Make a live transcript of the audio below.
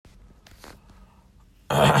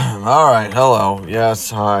All right, hello.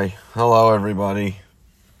 Yes, hi. Hello, everybody.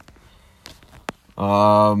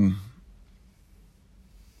 I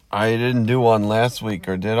didn't do one last week,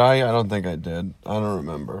 or did I? I don't think I did. I don't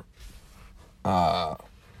remember. I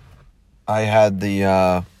had the,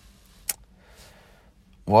 I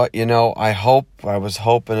was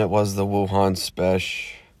hoping it was the Wuhan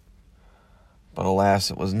special, but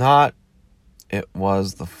alas, it was not. It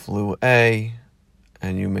was the flu A,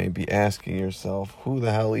 and you may be asking yourself, who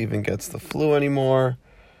the hell even gets the flu anymore?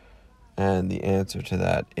 And the answer to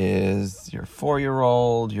that is your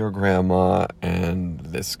 4-year-old, your grandma, and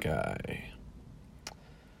this guy.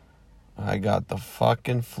 I got the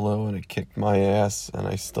fucking flu and it kicked my ass, and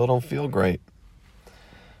I still don't feel great.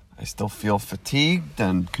 I still feel fatigued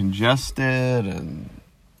and congested and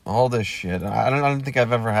all this shit. I don't think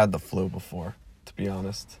I've ever had the flu before, to be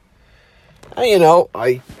honest. And,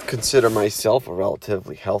 I consider myself a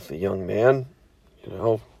relatively healthy young man,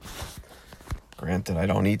 Granted, I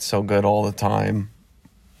don't eat so good all the time.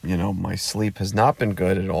 My sleep has not been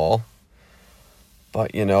good at all.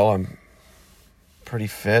 But, I'm pretty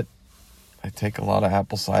fit. I take a lot of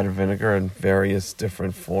apple cider vinegar in various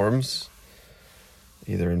different forms,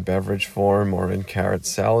 either in beverage form or in carrot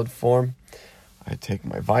salad form. I take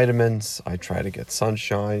my vitamins. I try to get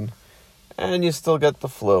sunshine. And you still get the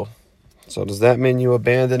flu. So does that mean you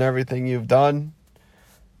abandon everything you've done?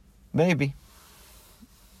 Maybe.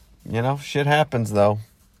 Shit happens, though.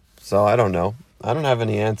 So, I don't know. I don't have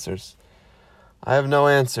any answers. I have no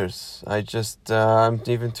answers. I'm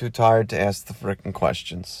even too tired to ask the frickin'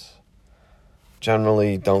 questions.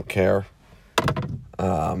 Generally, don't care.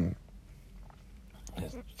 It's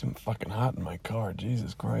too fucking hot in my car.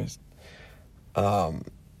 Jesus Christ. I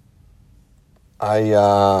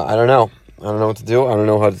don't know. I don't know what to do. I don't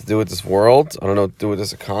know how to do with this world. I don't know what to do with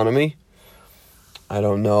this economy. I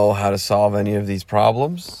don't know how to solve any of these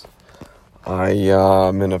problems. I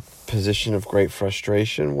am in a position of great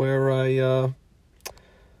frustration where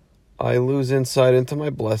I lose insight into my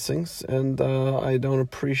blessings, and I don't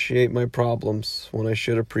appreciate my problems when I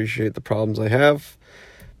should appreciate the problems I have,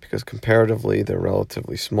 because comparatively they're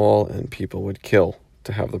relatively small and people would kill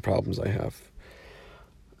to have the problems I have.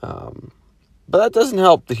 But that doesn't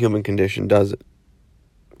help the human condition, does it?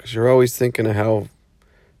 Because you're always thinking of how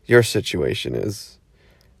your situation is,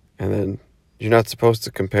 and then you're not supposed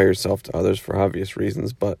to compare yourself to others for obvious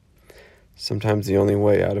reasons, but sometimes the only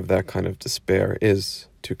way out of that kind of despair is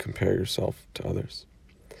to compare yourself to others.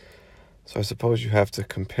 So I suppose you have to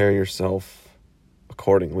compare yourself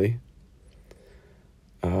accordingly,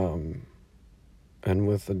 and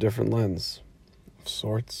with a different lens of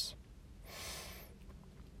sorts.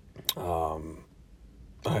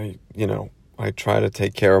 I try to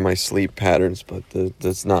take care of my sleep patterns, but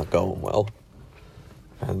that's not going well.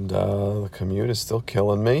 And the commute is still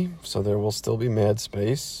killing me, so there will still be mad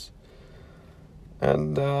space.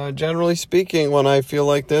 And generally speaking, when I feel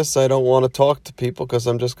like this, I don't want to talk to people because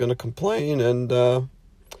I'm just going to complain. And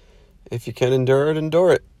if you can endure it,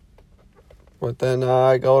 endure it. But then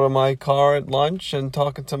I go to my car at lunch and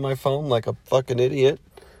talking to my phone like a fucking idiot.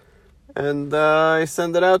 And I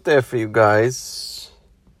send it out there for you guys.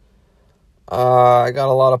 I got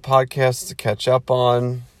a lot of podcasts to catch up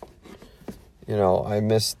on. I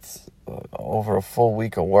missed over a full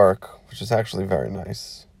week of work, which is actually very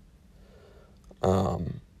nice. But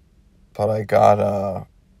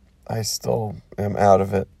I still am out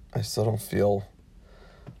of it. I still don't feel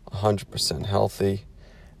 100% healthy.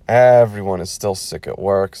 Everyone is still sick at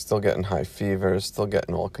work, still getting high fevers, still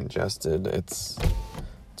getting all congested. It's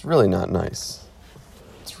really not nice.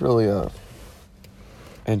 It's really a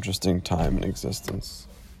interesting time in existence,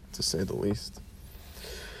 to say the least.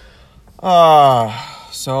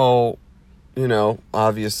 So,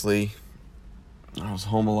 obviously, I was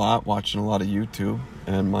home a lot, watching a lot of YouTube,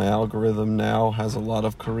 and my algorithm now has a lot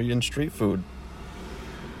of Korean street food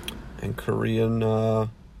and Korean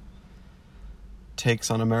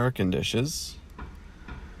takes on American dishes.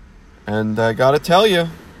 And I gotta tell you,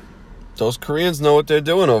 those Koreans know what they're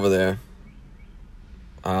doing over there.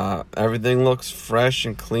 Everything looks fresh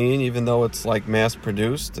and clean, even though it's like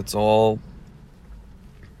mass-produced. It's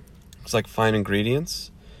like fine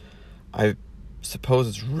ingredients. I suppose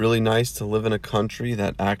it's really nice to live in a country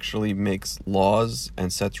that actually makes laws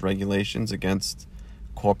and sets regulations against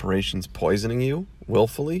corporations poisoning you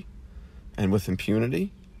willfully and with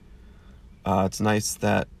impunity. It's nice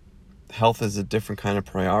that health is a different kind of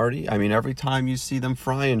priority. I mean, every time you see them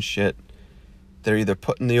frying shit, they're either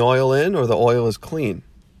putting the oil in or the oil is clean,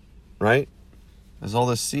 right? There's all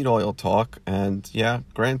this seed oil talk, and yeah,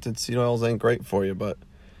 granted, seed oils ain't great for you, but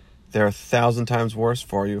they're 1,000 times worse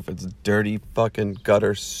for you if it's dirty fucking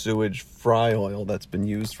gutter sewage fry oil that's been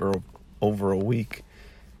used for over a week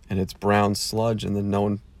and it's brown sludge and then no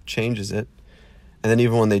one changes it. And then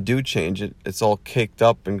even when they do change it, it's all caked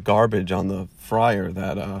up in garbage on the fryer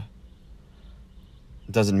that it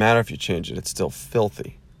doesn't matter if you change it, it's still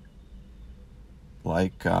filthy.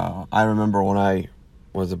 Like, I remember when I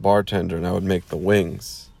was a bartender and I would make the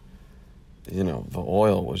wings, you know, the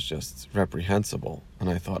oil was just reprehensible. And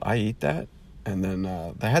I thought, I eat that? And then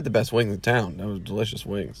they had the best wings in town. That was delicious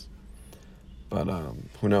wings. But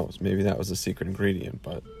who knows? Maybe that was the secret ingredient.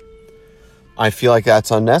 But I feel like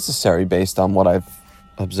that's unnecessary based on what I've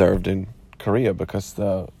observed in Korea because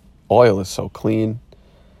the oil is so clean.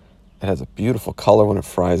 It has a beautiful color when it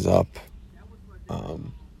fries up.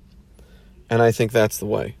 And I think that's the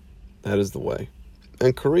way. That is the way.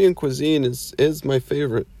 And Korean cuisine is my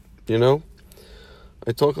favorite, you know?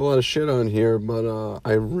 I talk a lot of shit on here, but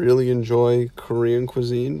I really enjoy Korean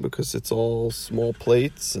cuisine because it's all small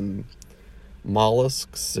plates and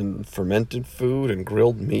mollusks and fermented food and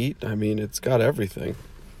grilled meat. I mean, it's got everything.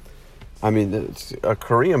 I mean, a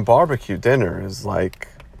Korean barbecue dinner is like,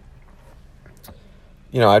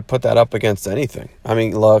 you know, I'd put that up against anything. I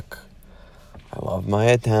mean, look, I love my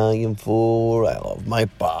Italian food, I love my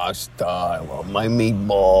pasta, I love my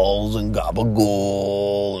meatballs and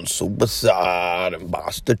gabagool and supersad and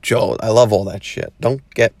pasticho. I love all that shit. Don't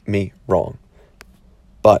get me wrong.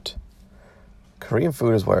 But Korean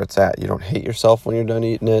food is where it's at. You don't hate yourself when you're done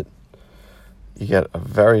eating it. You get a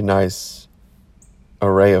very nice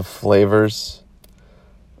array of flavors,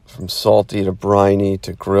 from salty to briny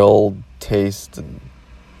to grilled taste. And,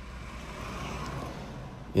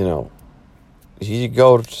 you know, you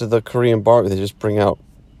go to the Korean bar, they just bring out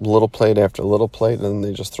little plate after little plate, and then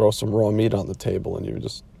they just throw some raw meat on the table, and you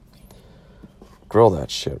just grill that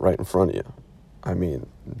shit right in front of you. I mean,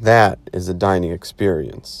 that is a dining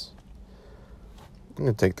experience. I'm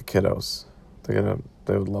going to take the kiddos. They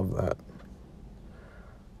would love that.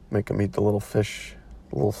 Make them eat the little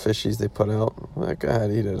fishies they put out. Like, go ahead,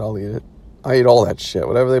 eat it. I'll eat it. I eat all that shit.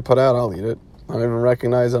 Whatever they put out, I'll eat it. I don't even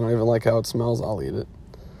recognize it. I don't even like how it smells. I'll eat it.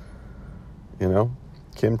 You know?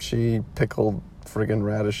 Kimchi, pickled friggin'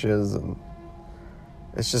 radishes, and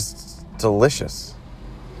it's just delicious.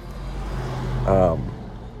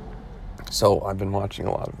 So I've been watching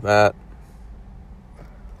a lot of that.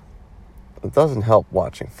 It doesn't help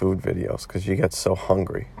watching food videos because you get so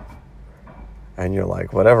hungry. And you're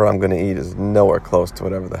like, whatever I'm going to eat is nowhere close to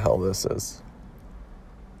whatever the hell this is.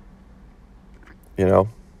 You know?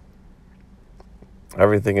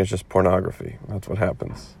 Everything is just pornography. That's what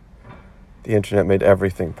happens. The internet made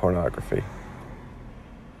everything pornography.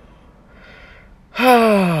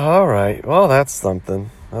 All right. Well, that's something.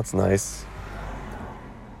 That's nice.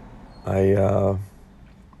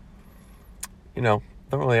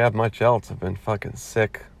 Don't really have much else. I've been fucking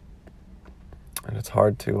sick. And it's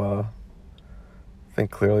hard to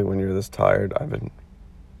think clearly when you're this tired. I've been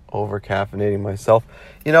over-caffeinating myself.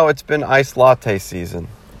 You know, it's been iced latte season,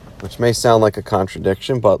 which may sound like a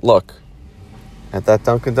contradiction, but look, at that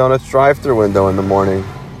Dunkin' Donuts drive-thru window in the morning,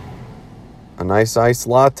 a nice iced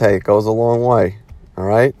latte goes a long way, all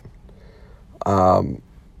right?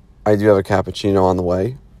 I do have a cappuccino on the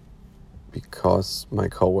way because my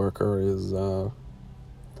coworker is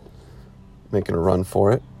making a run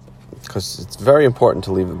for it, because it's very important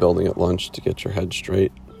to leave the building at lunch to get your head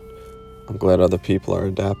straight. I'm glad other people are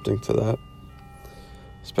adapting to that,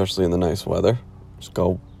 especially in the nice weather. Just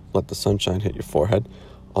go let the sunshine hit your forehead.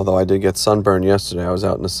 Although I did get sunburned yesterday. I was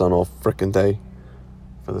out in the sun all frickin' day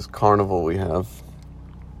for this carnival we have.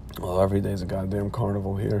 Well, every day's a goddamn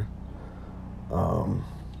carnival here.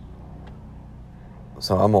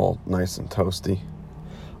 So I'm all nice and toasty.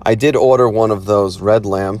 I did order one of those red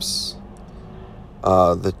lamps.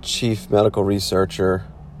 The chief medical researcher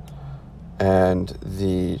and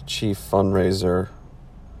the chief fundraiser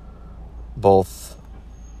both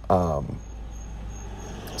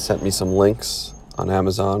sent me some links on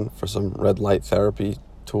Amazon for some red light therapy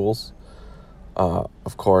tools.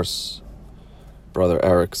 Of course, Brother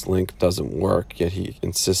Eric's link doesn't work, yet he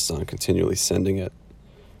insists on continually sending it.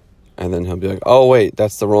 And then he'll be like, oh, wait,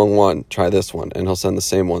 that's the wrong one. Try this one. And he'll send the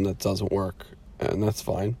same one that doesn't work. And that's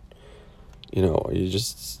fine. You know,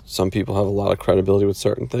 some people have a lot of credibility with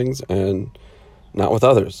certain things and not with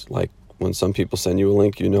others. Like when some people send you a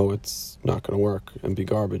link, you know it's not going to work and be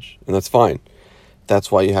garbage. And that's fine.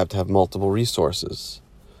 That's why you have to have multiple resources,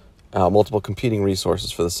 multiple competing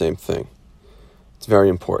resources for the same thing. It's very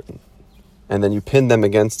important. And then you pin them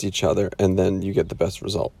against each other, and then you get the best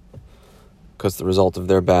result. Because the result of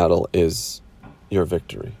their battle is your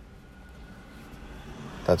victory.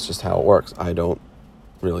 that's just how it works. I don't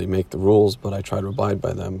really make the rules, but I try to abide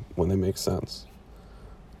by them when they make sense.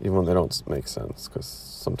 Even when they don't make sense, because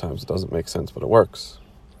sometimes it doesn't make sense, but it works.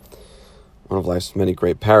 One of life's many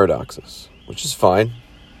great paradoxes, which is fine,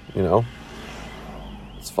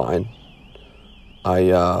 It's fine. I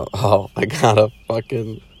got a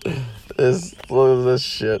fucking... Look at this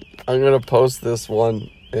shit. I'm gonna post this one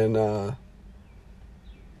in the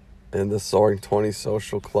Soaring 20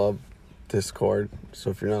 Social Club Discord. So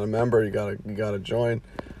if you're not a member, you gotta join.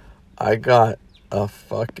 I got a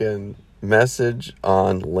fucking message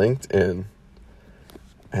on LinkedIn,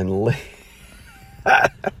 and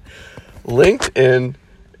LinkedIn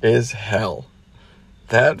is hell.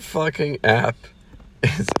 That fucking app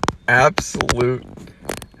is absolute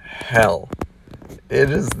hell. It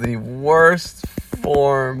is the worst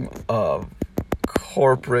form of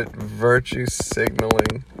corporate virtue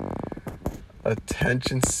signaling,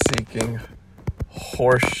 attention-seeking,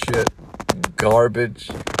 horseshit, garbage,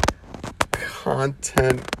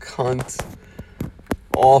 content, cunt,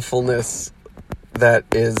 awfulness that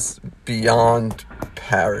is beyond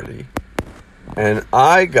parody. And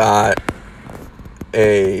I got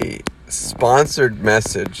a sponsored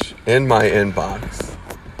message in my inbox.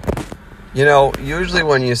 Usually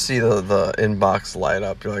when you see the inbox light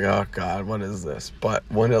up, you're like, oh God, what is this? But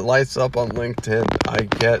when it lights up on LinkedIn, I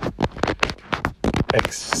get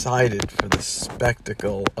excited for the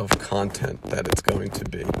spectacle of content that it's going to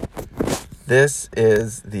be. This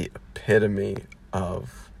is the epitome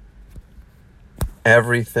of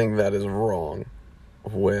everything that is wrong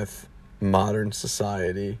with modern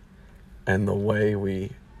society and the way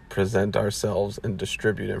we present ourselves and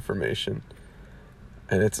distribute information.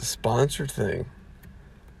 And it's a sponsored thing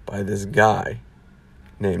by this guy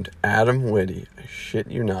named Adam Whitty. I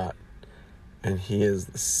shit you not. And he is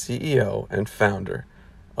the CEO and founder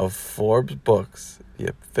of Forbes Books, the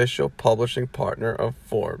official publishing partner of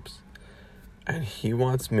Forbes. And he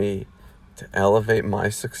wants me to elevate my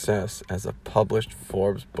success as a published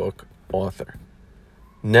Forbes book author.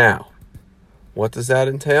 Now, what does that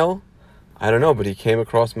entail? I don't know, but he came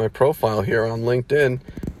across my profile here on LinkedIn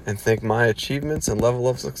and think my achievements and level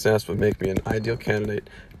of success would make me an ideal candidate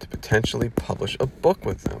to potentially publish a book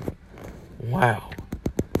with them. Wow.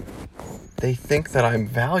 They think that I'm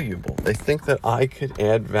valuable. They think that I could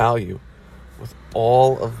add value with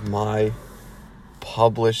all of my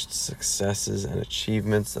published successes and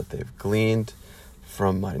achievements that they've gleaned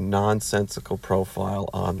from my nonsensical profile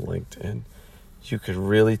on LinkedIn. You could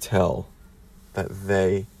really tell that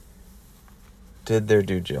they did their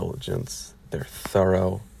due diligence. They're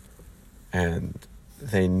thorough, and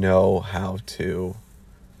they know how to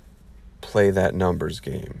play that numbers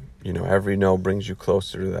game. Every no brings you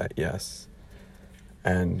closer to that yes.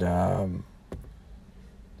 And, I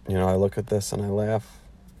look at this and I laugh,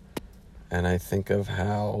 and I think of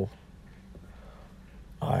how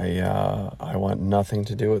I want nothing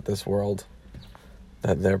to do with this world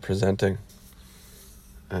that they're presenting.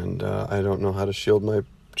 And I don't know how to shield my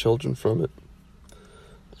children from it.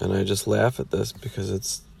 And I just laugh at this because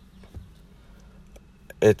it's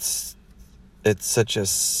such a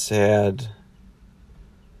sad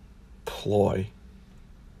ploy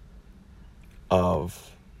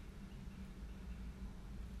of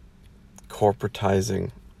corporatizing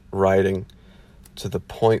writing to the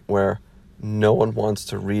point where no one wants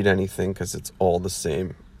to read anything because it's all the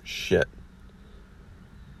same shit.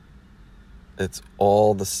 It's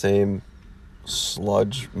all the same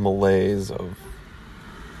sludge malaise of,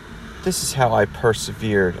 this is how I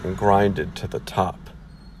persevered and grinded to the top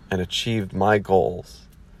and achieved my goals.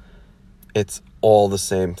 It's all the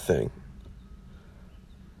same thing.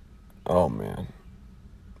 Oh, man.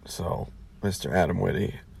 So, Mr. Adam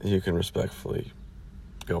Whitty, you can respectfully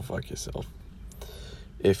go fuck yourself.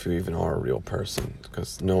 If you even are a real person,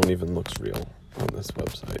 because no one even looks real on this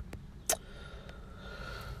website.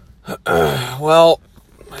 Well,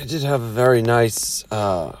 I did have a very nice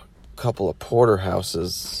couple of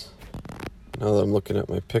porterhouses. Now that I'm looking at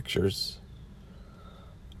my pictures,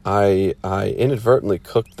 I inadvertently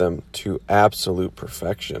cooked them to absolute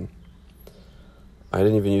perfection. I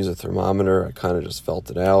didn't even use a thermometer. I kind of just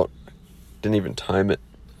felt it out. Didn't even time it.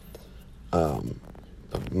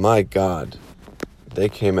 But my God, they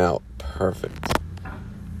came out perfect.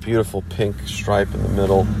 Beautiful pink stripe in the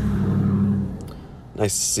middle.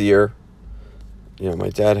 Nice sear. My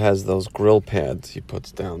dad has those grill pads he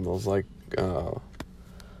puts down. Those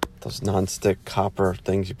those non-stick copper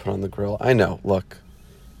things you put on the grill. I know, look,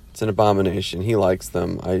 it's an abomination. He likes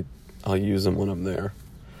them. I'll use them when I'm there.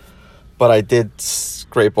 But I did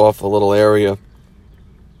scrape off a little area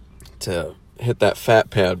to hit that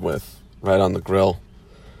fat pad with, right on the grill.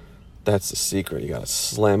 That's the secret. You gotta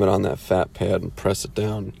slam it on that fat pad and press it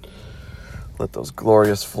down. Let those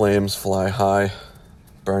glorious flames fly high.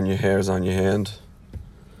 Burn your hairs on your hand.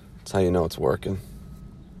 That's how you know it's working.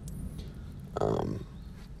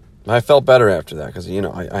 I felt better after that because,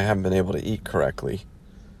 I haven't been able to eat correctly.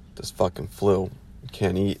 This fucking flu. You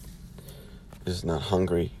can't eat. You're just not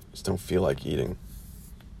hungry. Just don't feel like eating.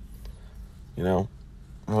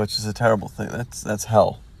 Which is a terrible thing. That's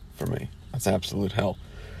hell for me. That's absolute hell.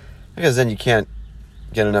 Because then you can't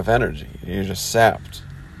get enough energy. You're just sapped.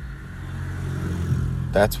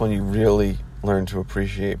 That's when you really learn to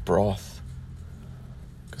appreciate broth.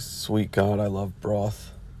 'Cause sweet God, I love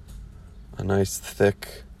broth. A nice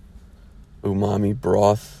thick umami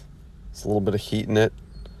broth. It's a little bit of heat in it.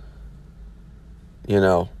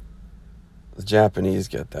 The Japanese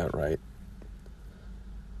get that right.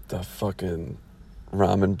 The fucking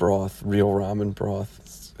ramen broth, real ramen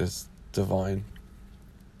broth is divine.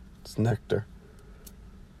 It's nectar.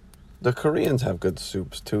 The Koreans have good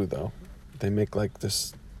soups too, though. They make like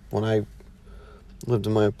this. When I lived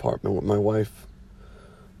in my apartment with my wife,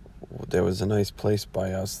 there was a nice place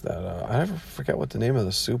by us that I never forget what the name of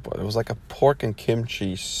the soup was. It was like a pork and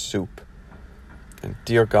kimchi soup, and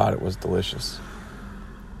dear God, it was delicious.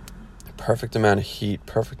 Perfect amount of heat,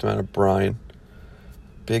 perfect amount of brine,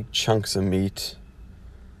 big chunks of meat,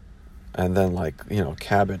 and then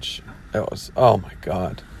cabbage. It was, oh my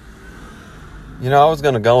God. I was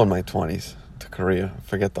going to go in my 20s to Korea.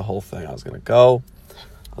 Forget the whole thing. I was going to go.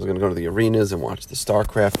 I was going to go to the arenas and watch the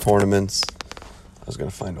StarCraft tournaments. I was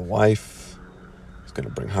going to find a wife. I was going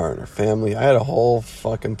to bring her and her family. I had a whole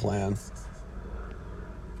fucking plan.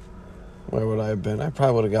 Where would I have been? I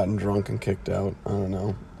probably would have gotten drunk and kicked out. I don't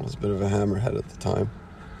know. I was a bit of a hammerhead at the time.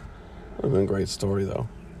 Would have been a great story, though.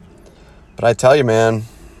 But I tell you, man,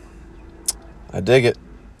 I dig it.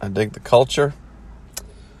 I dig the culture.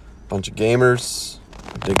 Bunch of gamers.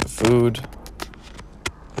 I dig the food.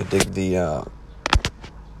 I dig the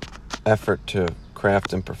effort to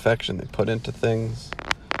craft and perfection they put into things.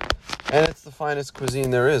 And it's the finest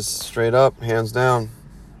cuisine there is. Straight up, hands down.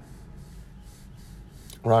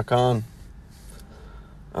 Rock on.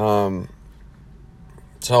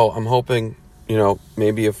 So I'm hoping,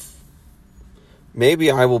 maybe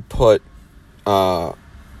I will put all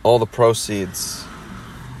the proceeds,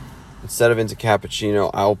 instead of into cappuccino,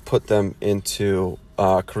 I'll put them into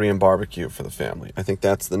Korean barbecue for the family. I think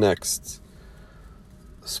that's the next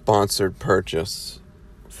sponsored purchase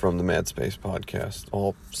from the Mad Space podcast.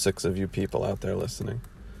 All 6 of you people out there listening.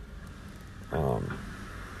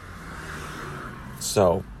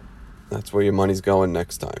 So that's where your money's going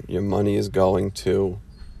next time. Your money is going to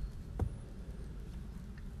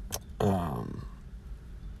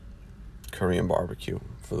Korean barbecue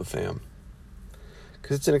for the fam.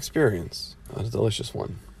 Because it's an experience. A delicious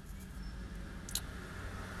one.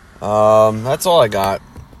 That's all I got.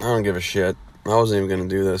 I don't give a shit. I wasn't even going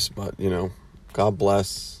to do this, but, God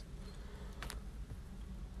bless.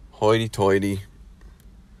 Hoity-toity.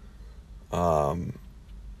 Hope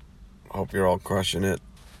you're all crushing it.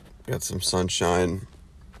 Got some sunshine.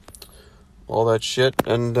 All that shit.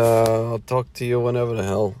 And I'll talk to you whenever the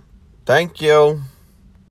hell. Thank you.